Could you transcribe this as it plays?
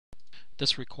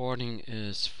This recording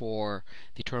is for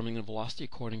determining the velocity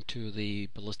according to the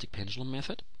ballistic pendulum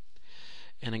method.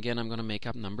 And again, I'm going to make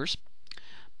up numbers.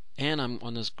 And I'm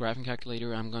on this graphing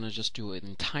calculator, I'm going to just do an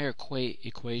entire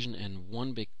equation in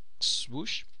one big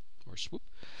swoosh or swoop.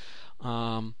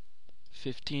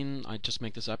 15, I just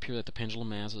make this up here that the pendulum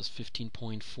mass is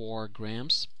 15.4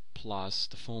 grams plus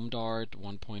the foam dart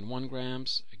 1.1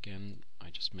 grams. Again, I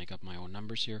just make up my own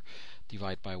numbers here,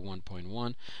 divide by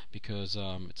 1.1 because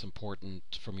it's important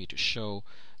for me to show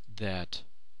that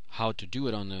how to do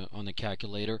it on the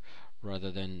calculator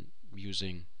rather than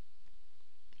using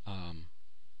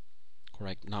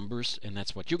correct numbers, and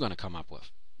that's what you're going to come up with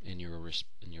in your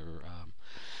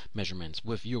measurements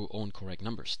with your own correct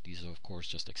numbers. These are of course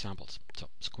just examples. So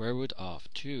square root of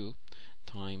 2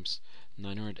 times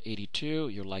 982,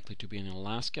 you're likely to be in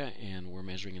Alaska and we're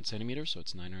measuring in centimeters, so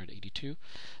it's 982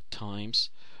 times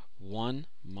 1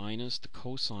 minus the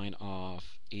cosine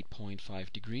of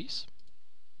 8.5 degrees,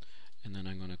 and then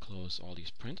I'm going to close all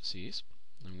these parentheses.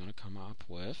 I'm going to come up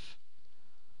with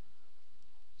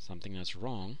something that's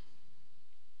wrong,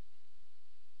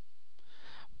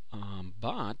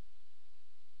 but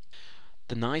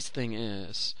the nice thing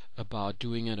is about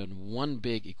doing it in one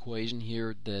big equation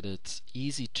here that it's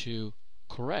easy to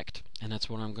correct, and that's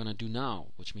what I'm going to do now,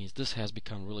 which means this has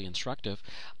become really instructive.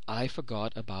 I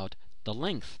forgot about the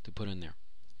length to put in there,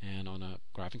 and on a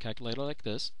graphing calculator like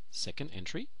this, second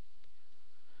entry,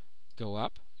 go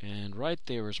up, and right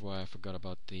there is where I forgot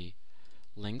about the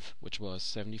length, which was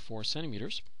 74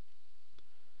 centimeters,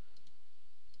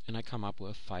 and I come up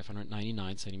with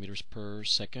 599 centimeters per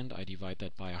second. I divide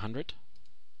that by 100,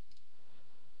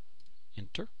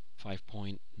 enter,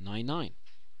 5.99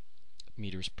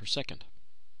 meters per second.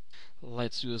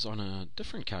 Let's do this on a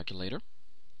different calculator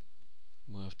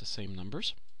with the same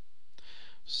numbers.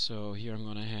 So here I'm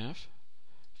going to have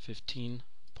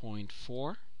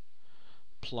 15.4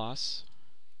 plus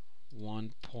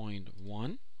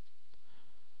 1.1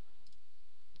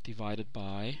 divided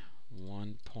by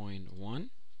 1.1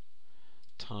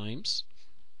 times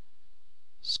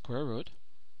square root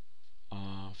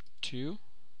of 2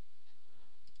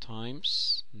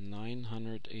 times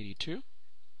 982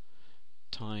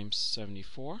 times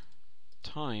 74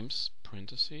 times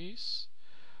parentheses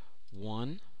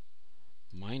 1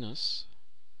 minus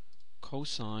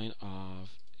cosine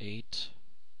of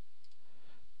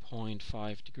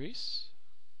 8.5 degrees,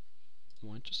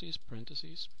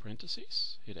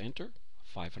 parentheses, hit enter,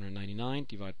 599,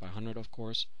 divide by 100 of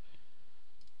course,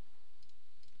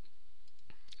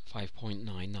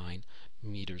 5.99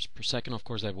 meters per second. Of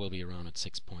course that will be around at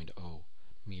 6.0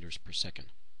 meters per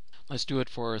second. Let's do it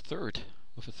for a third,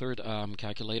 with a third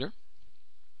calculator.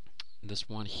 This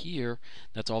one here,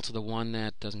 that's also the one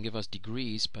that doesn't give us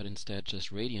degrees but instead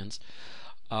just radians.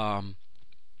 I'm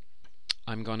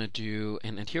going to do,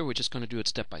 and here we're just going to do it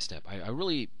step by step. I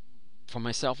really, for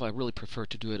myself, I really prefer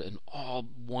to do it in all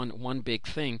one big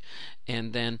thing,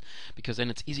 and then, because then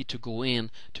it's easy to go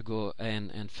and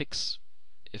fix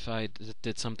if I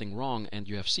did something wrong, and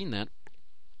you have seen that.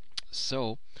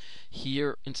 So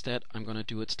here instead I'm going to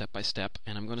do it step by step,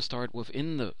 and I'm going to start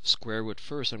within the square root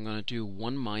first. I'm going to do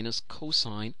 1 minus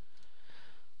cosine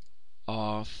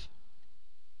of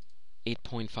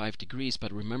 8.5 degrees,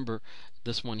 but remember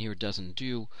this one here doesn't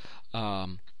do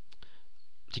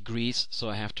degrees, so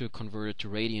I have to convert it to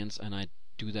radians, and I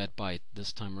do that by,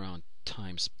 this time around,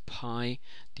 times pi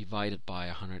divided by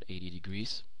 180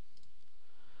 degrees,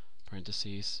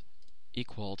 parentheses,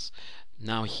 equals.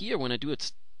 Now here when I do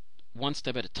it one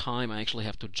step at a time, I actually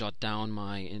have to jot down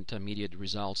my intermediate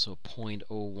result, so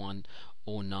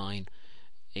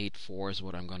 0.010984 is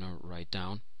what I'm going to write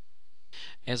down.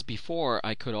 As before,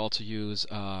 I could also use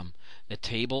a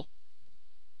table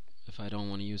if I don't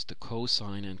want to use the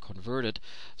cosine and convert it.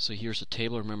 So here's a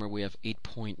table. Remember we have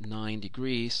 8.9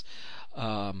 degrees,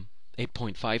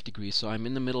 8.5 degrees, so I'm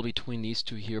in the middle between these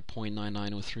two here,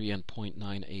 0.9903 and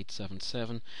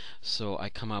 0.9877, so I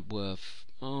come up with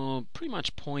pretty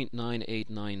much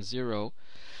 0.9890,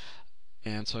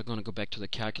 and so I'm going to go back to the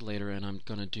calculator and I'm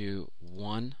going to do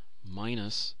 1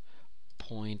 minus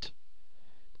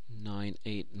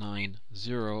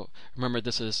 0.9890. Remember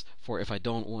this is for if I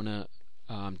don't want to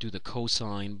do the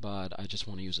cosine, but I just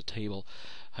want to use a table.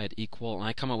 I hit equal, and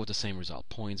I come up with the same result.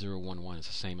 0.011 is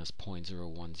the same as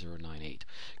 0.01098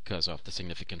 because of the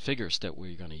significant figures that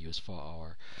we're going to use for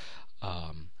our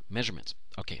measurements.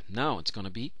 Okay, now it's going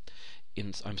to be,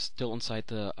 I'm still inside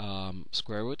the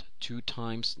square root, 2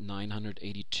 times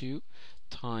 982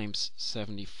 times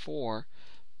 74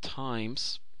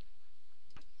 times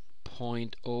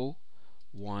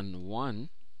 0.011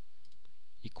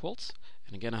 equals,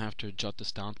 And again, I have to jot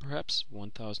this down perhaps,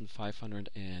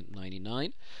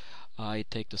 1599. I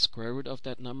take the square root of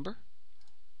that number,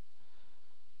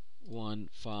 1,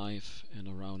 5, and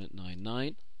around it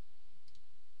 99.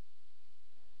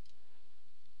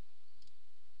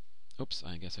 Oops,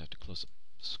 I guess I have to close the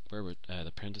square root,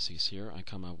 the parentheses here. I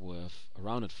come up with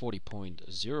around at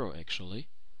 40.0 actually.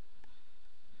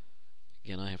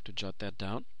 Again, I have to jot that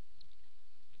down.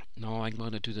 Now I'm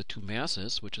going to do the two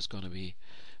masses, which is going to be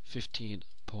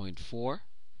 15.4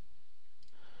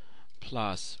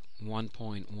 plus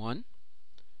 1.1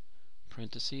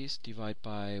 parentheses divide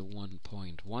by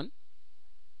 1.1.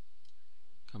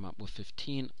 Come up with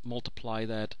 15, multiply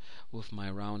that with my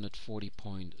rounded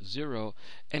 40.0,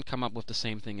 and come up with the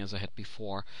same thing as I had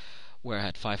before, where I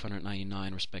had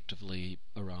 599 respectively,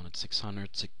 around at 600,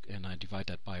 and I divide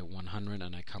that by 100,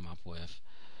 and I come up with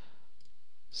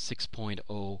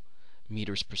 6.0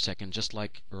 meters per second, just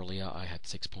like earlier I had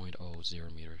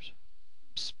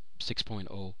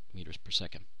 6.0 meters per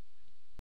second.